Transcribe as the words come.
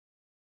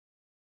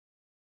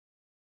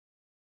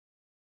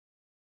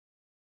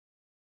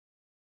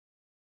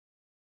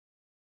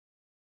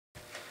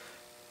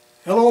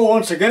Hello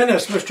once again,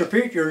 it's Mr.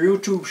 Pete, your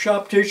YouTube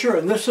shop teacher,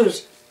 and this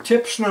is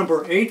tips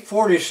number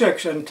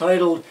 846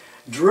 entitled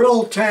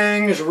Drill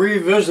Tangs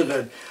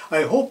Revisited.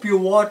 I hope you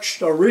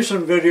watched a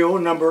recent video,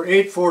 number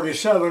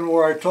 847,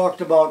 where I talked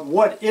about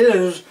what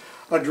is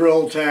a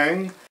drill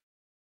tang.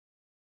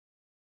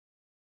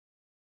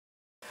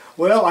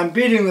 Well, I'm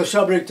beating the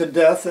subject to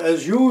death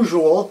as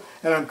usual,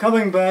 and I'm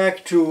coming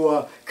back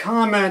to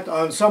comment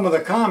on some of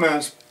the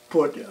comments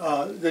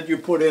that you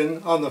put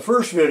in on the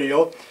first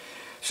video.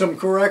 Some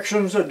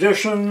corrections,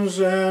 additions,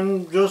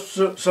 and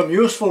just some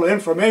useful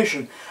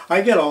information.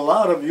 I get a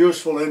lot of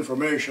useful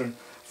information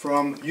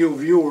from you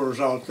viewers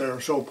out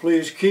there, so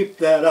please keep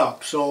that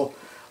up. So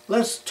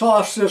let's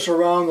toss this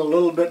around a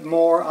little bit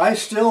more. I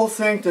still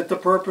think that the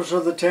purpose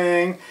of the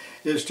tang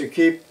is to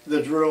keep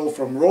the drill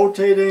from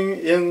rotating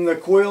in the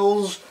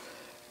quills.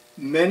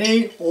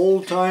 Many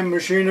old-time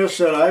machinists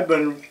said I've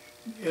been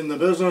in the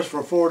business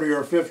for 40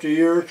 or 50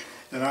 years,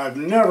 and I've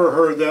never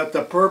heard that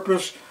the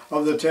purpose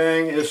of the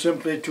tang is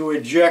simply to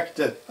eject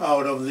it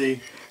out of the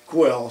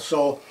quill.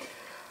 So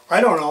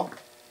I don't know.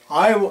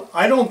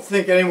 I don't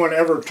think anyone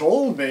ever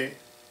told me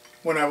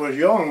when I was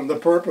young the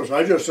purpose.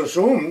 I just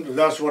assumed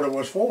that's what it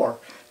was for,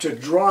 to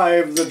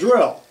drive the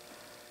drill.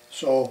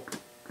 So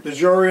the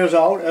jury is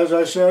out, as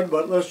I said,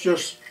 but let's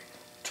just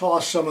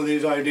toss some of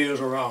these ideas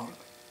around.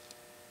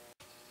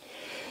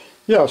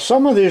 Yeah,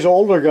 some of these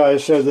older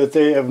guys said that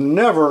they have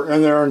never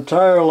in their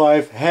entire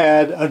life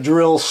had a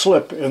drill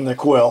slip in the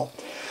quill.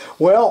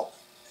 Well,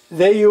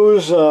 they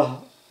use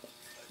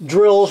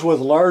drills with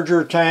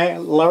larger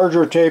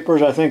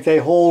tapers. I think they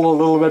hold a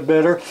little bit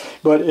better.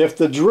 But if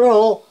the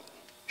drill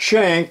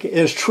shank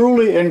is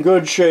truly in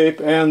good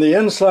shape and the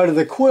inside of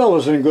the quill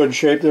is in good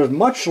shape, there's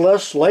much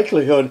less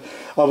likelihood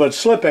of it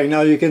slipping.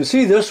 Now you can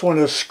see this one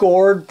is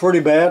scored pretty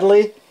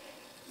badly.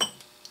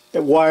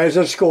 Why is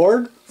it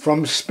scored?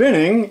 From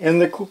spinning in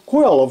the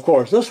quill, of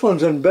course. This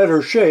one's in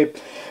better shape,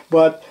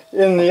 but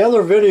in the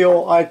other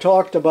video I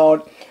talked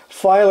about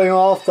filing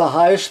off the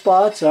high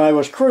spots, and I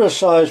was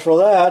criticized for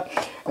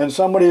that, and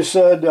somebody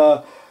said,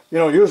 you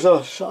know, use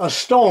a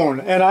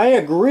stone, and I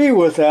agree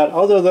with that,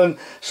 other than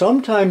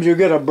sometimes you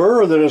get a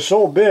burr that is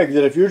so big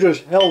that if you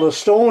just held a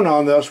stone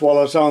on this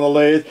while it's on the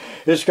lathe,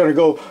 it's going to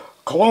go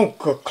clunk,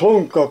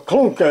 clunk,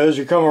 clunk as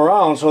you come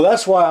around. So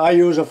that's why I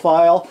use a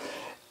file.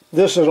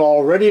 This is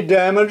already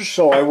damaged,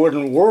 so I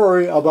wouldn't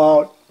worry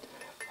about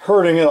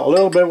hurting it a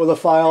little bit with a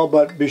file,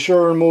 but be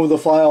sure and move the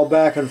file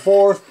back and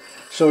forth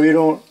so you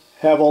don't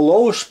have a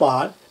low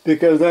spot,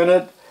 because then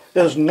it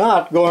is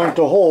not going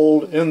to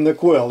hold in the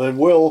quill. It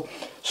will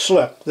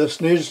slip. This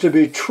needs to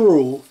be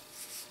true,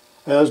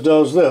 as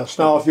does this.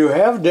 Now if you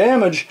have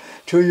damage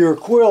to your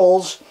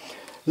quills,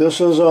 this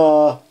is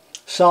a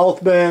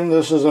South Bend,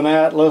 this is an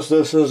Atlas,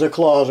 this is a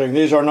closing.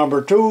 These are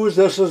number 2s,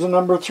 this is a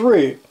number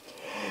 3.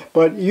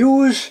 But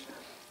use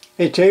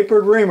a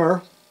tapered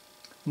reamer,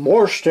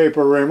 Morse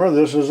taper reamer,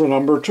 this is a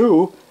number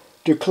 2,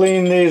 to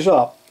clean these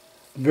up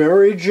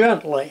very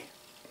gently,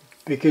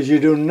 because you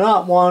do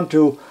not want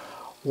to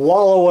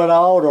wallow it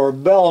out or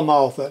bell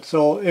mouth it.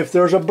 So if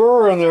there's a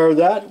burr in there,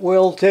 that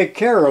will take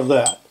care of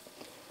that.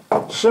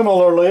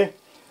 Similarly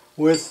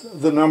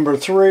with the number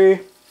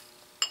 3.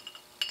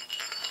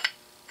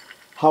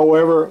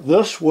 However,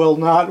 this will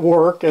not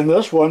work in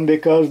this one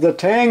because the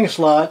tang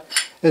slot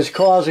is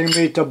causing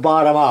me to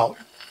bottom out.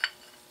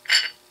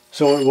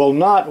 So it will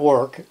not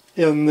work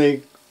in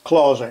the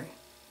closing.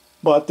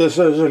 But this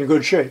is in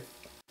good shape.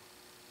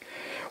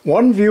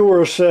 One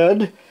viewer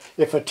said,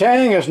 if a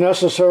tang is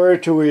necessary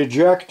to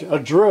eject a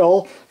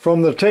drill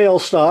from the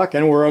tailstock,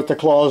 and we're at the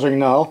closing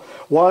now,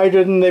 why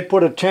didn't they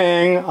put a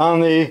tang on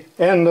the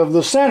end of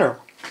the center?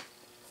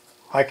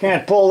 I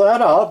can't pull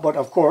that out, but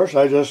of course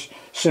I just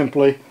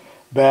simply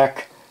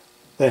back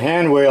the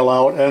hand wheel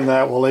out and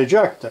that will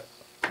eject it.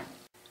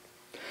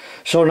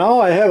 So now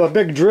I have a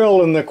big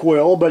drill in the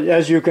quill, but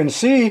as you can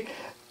see,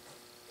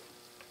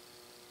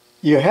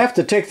 you have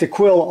to take the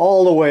quill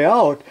all the way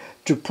out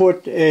to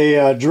put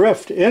a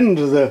drift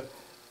into the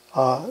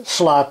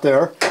slot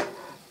there.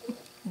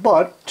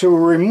 But to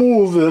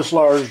remove this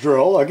large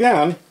drill,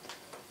 again,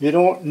 you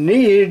don't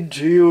need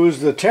to use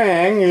the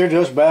tang, you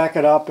just back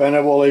it up and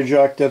it will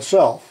eject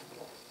itself.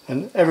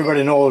 And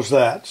everybody knows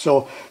that.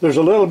 So there's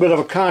a little bit of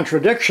a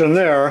contradiction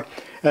there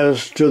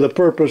as to the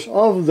purpose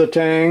of the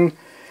tang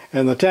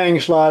and the tang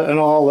slot and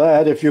all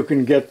that, if you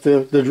can get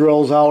the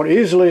drills out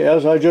easily,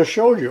 as I just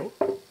showed you.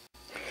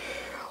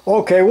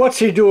 Okay, what's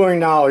he doing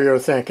now, you're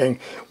thinking?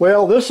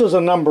 Well, this is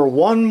a number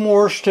 1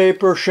 Morse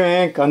taper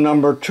shank, a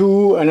number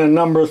 2, and a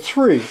number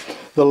 3.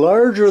 The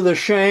larger the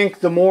shank,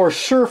 the more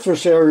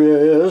surface area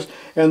is,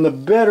 and the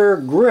better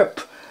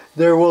grip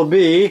there will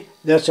be.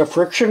 That's a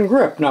friction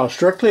grip. Now,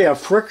 strictly a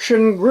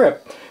friction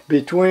grip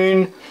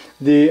between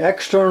the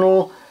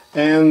external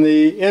and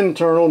the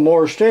internal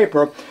Morse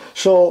taper.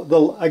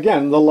 So,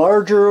 again, the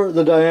larger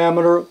the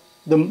diameter,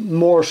 the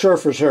more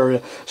surface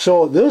area.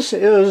 So this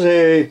is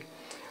a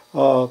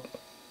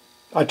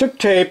I took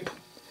tape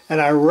and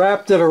I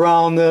wrapped it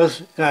around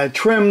this, and I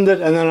trimmed it,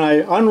 and then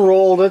I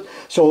unrolled it.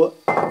 So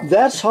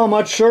that's how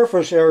much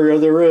surface area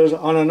there is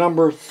on a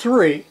number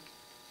 3.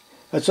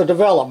 It's a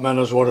development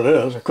is what it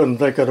is. I couldn't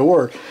think of the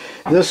word.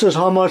 This is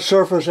how much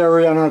surface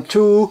area on a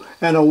 2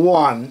 and a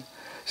 1.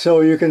 So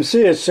you can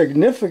see it's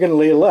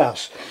significantly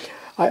less.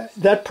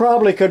 That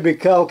probably could be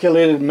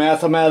calculated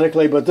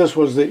mathematically, but this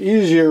was the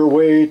easier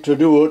way to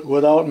do it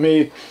without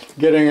me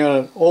getting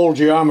an old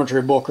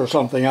geometry book or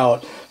something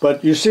out.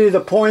 But you see the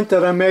point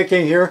that I'm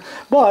making here.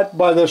 But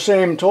by the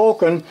same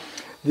token,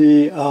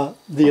 the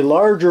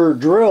larger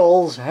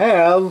drills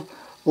have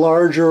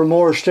larger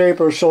Morse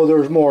taper, so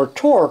there's more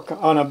torque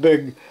on a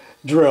big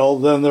drill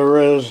than there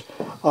is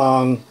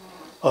on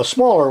a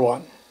smaller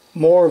one.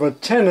 More of a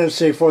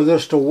tendency for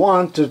this to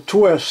want to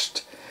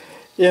twist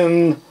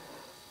in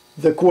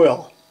the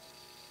quill.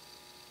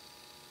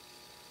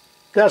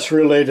 That's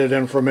related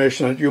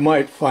information that you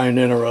might find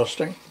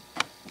interesting.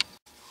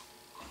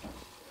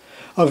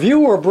 A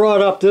viewer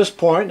brought up this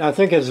point, and I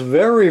think it's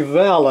very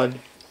valid.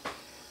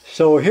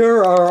 So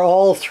here are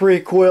all 3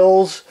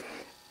 quills,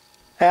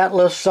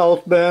 Atlas,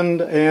 South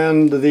Bend,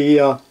 and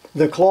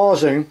the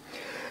closing.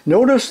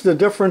 Notice the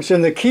difference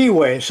in the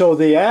keyway. So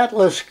the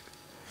Atlas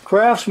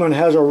Craftsman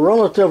has a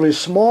relatively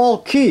small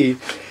key,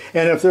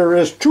 and if there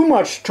is too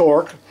much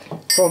torque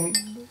from,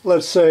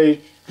 let's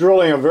say,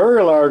 drilling a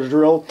very large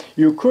drill,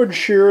 you could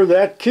shear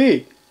that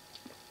key.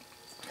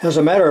 As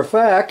a matter of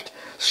fact,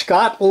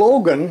 Scott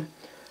Logan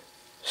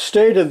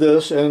stated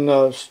this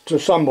to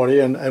somebody,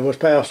 and it was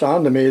passed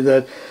on to me,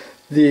 that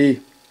the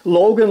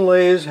Logan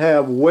lathes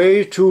have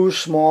way too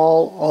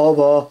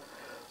small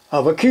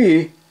of a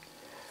key,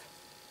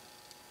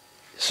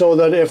 so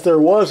that if there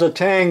was a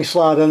tang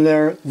slot in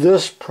there,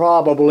 this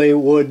probably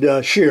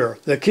would shear.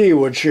 The key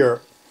would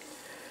shear.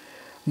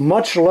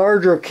 Much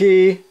larger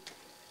key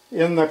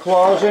in the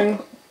closing.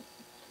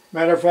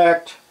 Matter of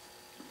fact,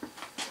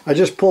 I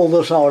just pulled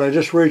this out. I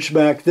just reached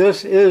back.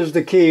 This is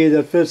the key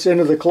that fits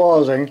into the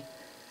closing.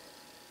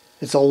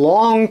 It's a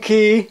long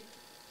key,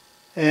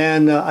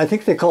 and I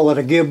think they call it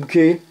a gib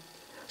key.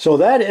 So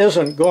that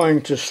isn't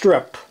going to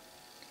strip.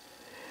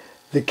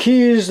 The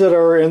keys that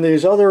are in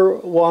these other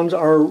ones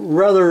are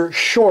rather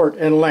short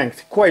in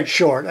length, quite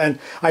short. And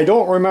I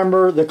don't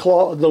remember the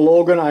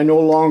Logan. I no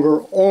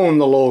longer own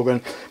the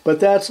Logan.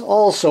 But that's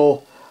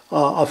also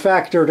a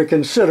factor to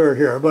consider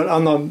here. But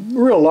on the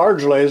real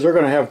large lathes, they're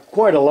going to have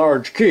quite a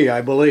large key,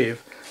 I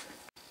believe.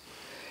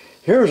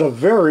 Here's a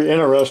very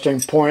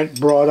interesting point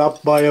brought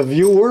up by a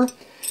viewer.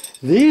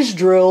 These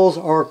drills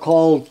are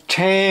called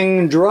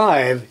tang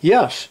drive.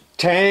 Yes,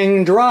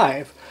 tang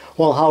drive.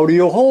 Well, how do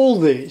you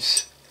hold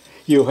these?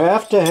 You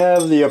have to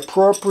have the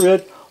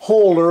appropriate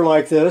holder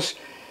like this,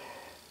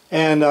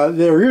 and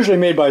they're usually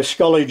made by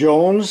Scully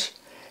Jones,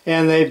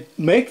 and they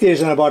make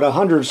these in about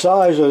 100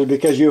 sizes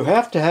because you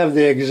have to have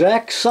the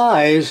exact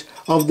size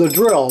of the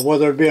drill,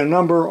 whether it be a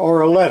number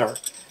or a letter.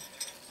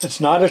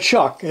 It's not a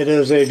chuck, it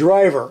is a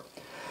driver.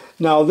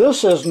 Now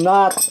this is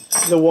not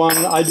the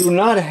one. I do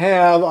not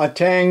have a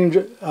tang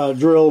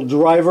drill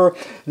driver.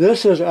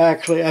 This is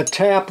actually a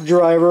tap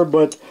driver,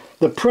 but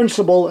the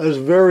principle is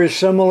very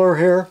similar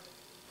here.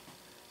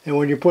 And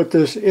when you put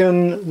this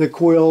in the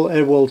quill,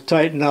 it will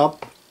tighten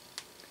up.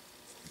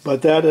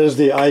 But that is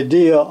the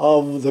idea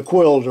of the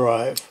quill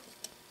drive.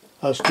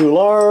 That's too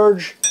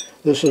large.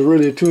 This is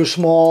really too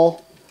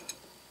small.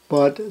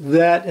 But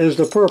that is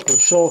the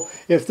purpose. So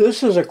if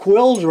this is a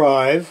quill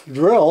drive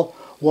drill,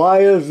 why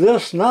is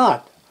this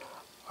not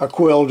a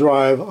quill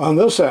drive on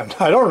this end?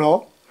 I don't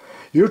know.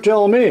 You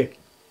tell me.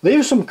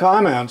 Leave some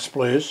comments,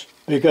 please,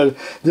 because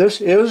this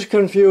is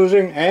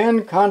confusing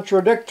and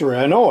contradictory.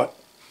 I know it.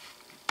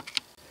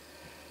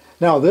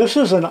 Now this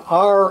is an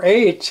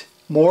R8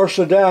 Morse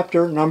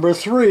adapter number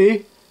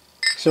 3,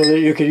 so that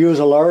you could use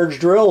a large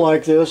drill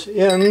like this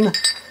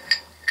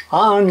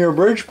on your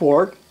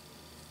Bridgeport.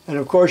 And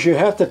of course you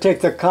have to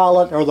take the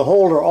collet or the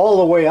holder all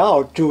the way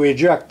out to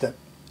eject it.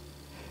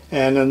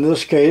 And in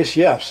this case,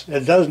 yes,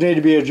 it does need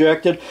to be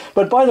ejected.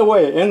 But by the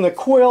way, in the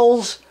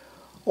quills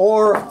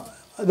or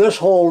this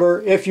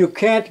holder, if you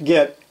can't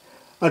get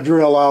a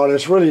drill out,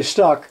 it's really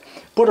stuck,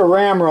 put a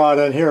ramrod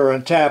in here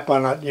and tap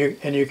on it,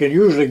 and you can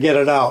usually get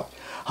it out.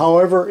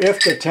 However,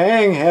 if the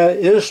tang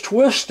is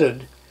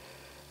twisted,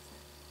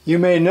 you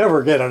may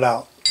never get it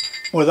out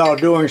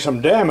without doing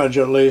some damage,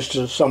 at least,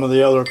 to some of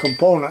the other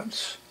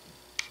components.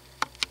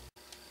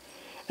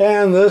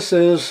 And this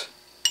is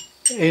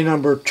a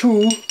number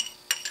 2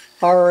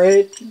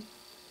 R8.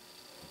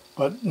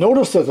 But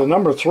notice that the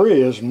number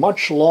 3 is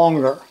much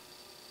longer,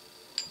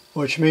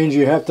 which means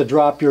you have to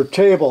drop your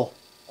table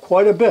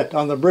quite a bit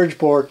on the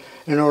Bridgeport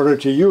in order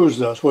to use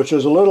this, which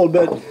is a little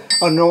bit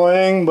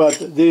annoying, but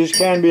these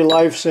can be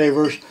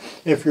lifesavers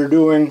if you're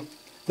doing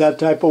that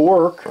type of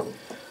work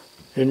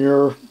in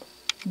your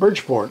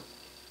Bridgeport.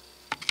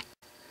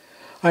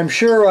 I'm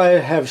sure I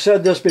have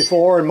said this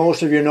before, and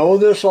most of you know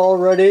this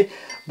already,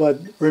 but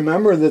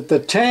remember that the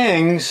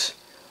tangs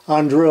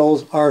on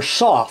drills are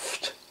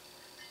soft.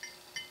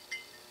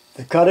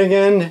 The cutting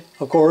end,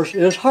 of course,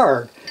 is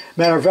hard.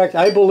 Matter of fact,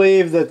 I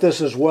believe that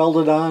this is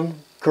welded on.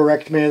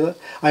 Correct me.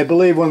 I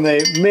believe when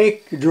they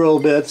make drill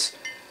bits,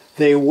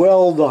 they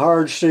weld the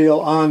hard steel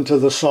onto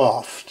the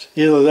soft.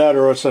 Either that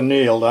or it's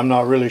annealed. I'm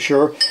not really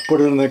sure.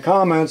 Put it in the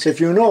comments if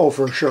you know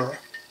for sure.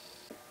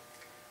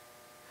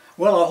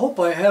 Well, I hope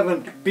I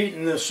haven't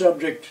beaten this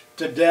subject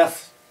to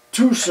death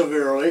too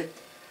severely.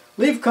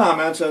 Leave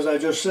comments, as I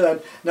just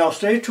said. Now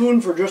stay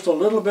tuned for just a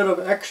little bit of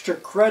extra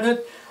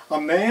credit. A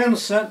man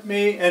sent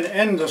me an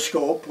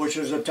endoscope, which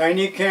is a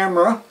tiny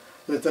camera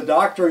that the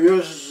doctor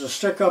uses to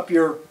stick up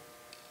your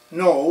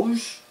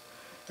nose.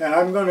 And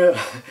I'm going to,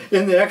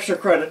 in the extra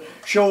credit,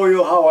 show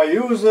you how I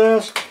use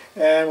this,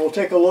 and we'll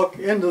take a look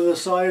into the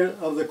side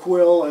of the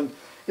quill. And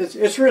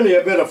it's really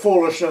a bit of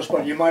foolishness,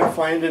 but you might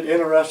find it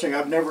interesting.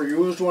 I've never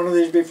used one of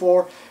these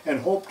before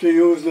and hope to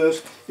use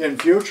this in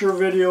future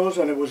videos,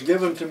 and it was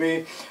given to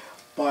me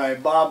by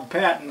Bob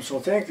Patton, so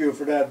thank you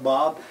for that,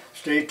 Bob.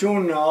 Stay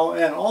tuned now,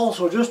 and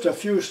also just a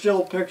few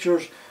still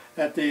pictures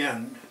at the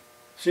end.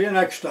 See you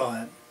next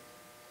time.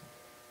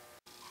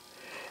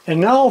 And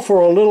now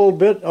for a little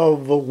bit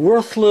of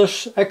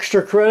worthless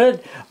extra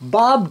credit.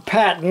 Bob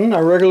Patton,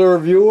 a regular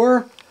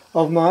viewer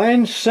of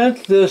mine,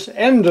 sent this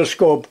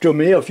endoscope to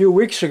me a few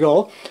weeks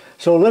ago.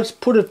 So let's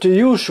put it to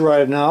use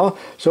right now.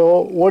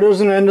 So what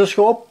is an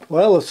endoscope?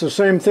 Well, it's the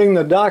same thing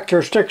the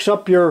doctor sticks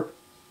up your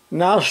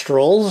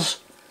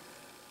nostrils.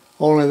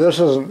 Only this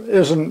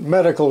isn't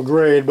medical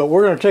grade, but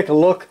we're going to take a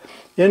look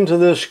into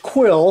this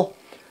quill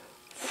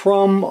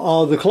from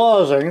the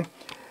closing,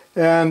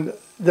 and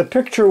the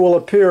picture will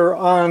appear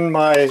on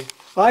my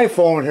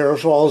iPhone here,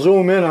 so I'll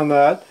zoom in on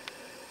that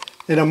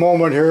in a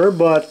moment here.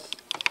 But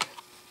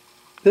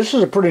this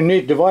is a pretty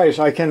neat device.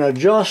 I can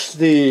adjust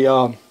the,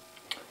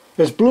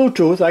 it's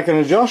Bluetooth, I can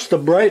adjust the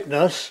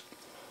brightness.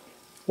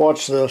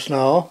 Watch this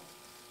now.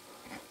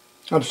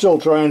 I'm still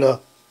trying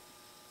to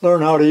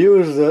learn how to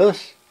use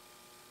this.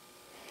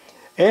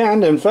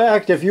 And in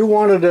fact, if you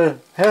wanted to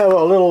have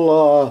a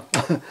little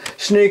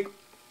sneak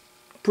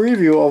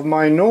preview of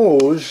my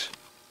nose,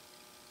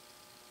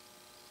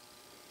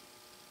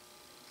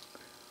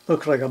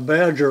 looks like a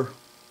badger.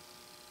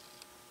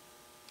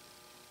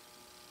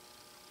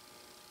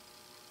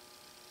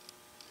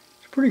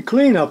 It's pretty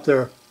clean up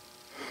there.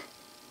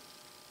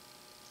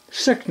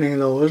 Sickening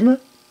though, isn't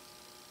it?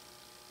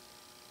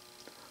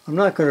 I'm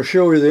not going to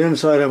show you the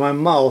inside of my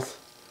mouth.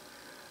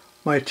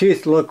 My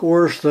teeth look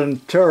worse than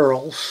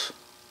Terrell's.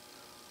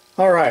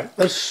 Alright,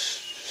 let's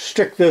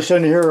stick this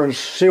in here and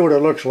see what it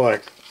looks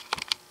like.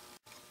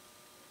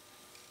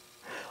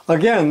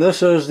 Again,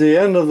 this is the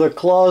end of the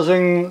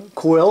closing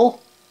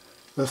quill,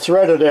 the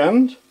threaded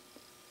end.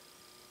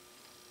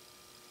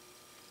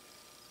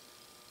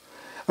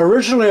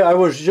 Originally I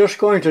was just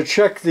going to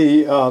check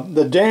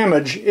the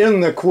damage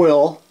in the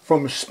quill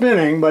from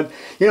spinning, but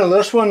you know,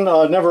 this one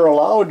never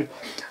allowed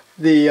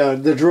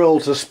the drill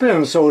to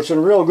spin, so it's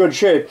in real good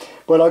shape.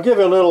 But I'll give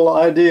you a little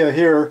idea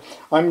here.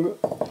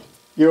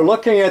 You're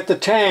looking at the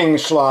tang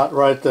slot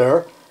right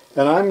there,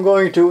 and I'm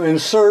going to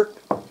insert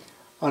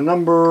a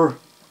number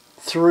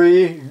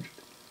 3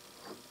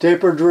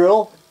 taper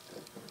drill,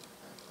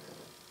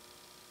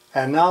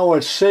 and now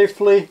it's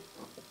safely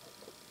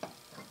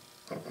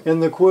in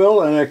the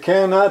quill and it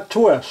cannot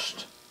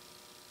twist.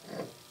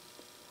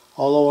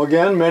 Although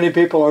again, many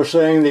people are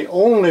saying the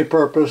only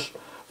purpose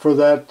for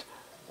that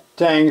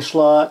tang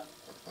slot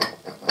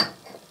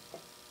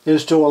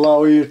is to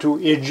allow you to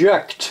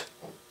eject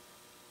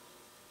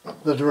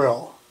the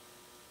drill.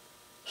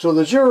 So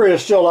the jury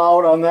is still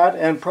out on that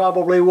and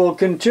probably will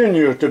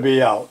continue to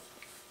be out.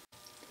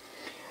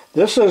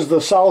 This is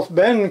the South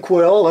Bend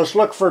quill. Let's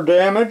look for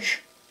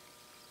damage.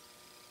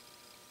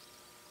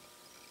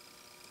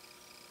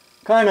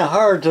 Kind of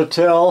hard to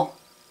tell,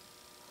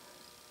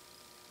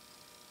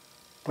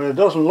 but it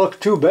doesn't look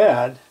too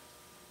bad.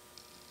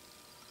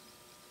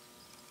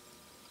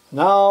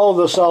 Now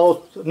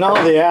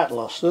the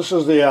Atlas. This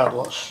is the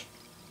Atlas.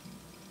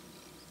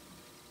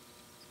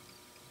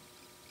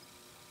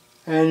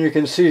 And you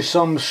can see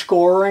some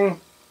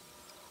scoring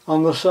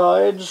on the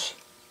sides.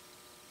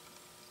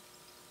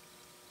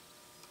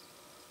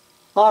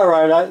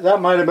 Alright, that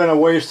might have been a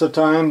waste of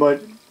time,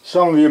 but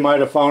some of you might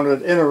have found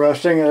it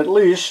interesting. At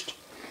least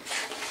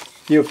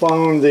you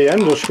found the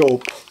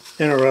endoscope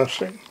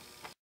interesting.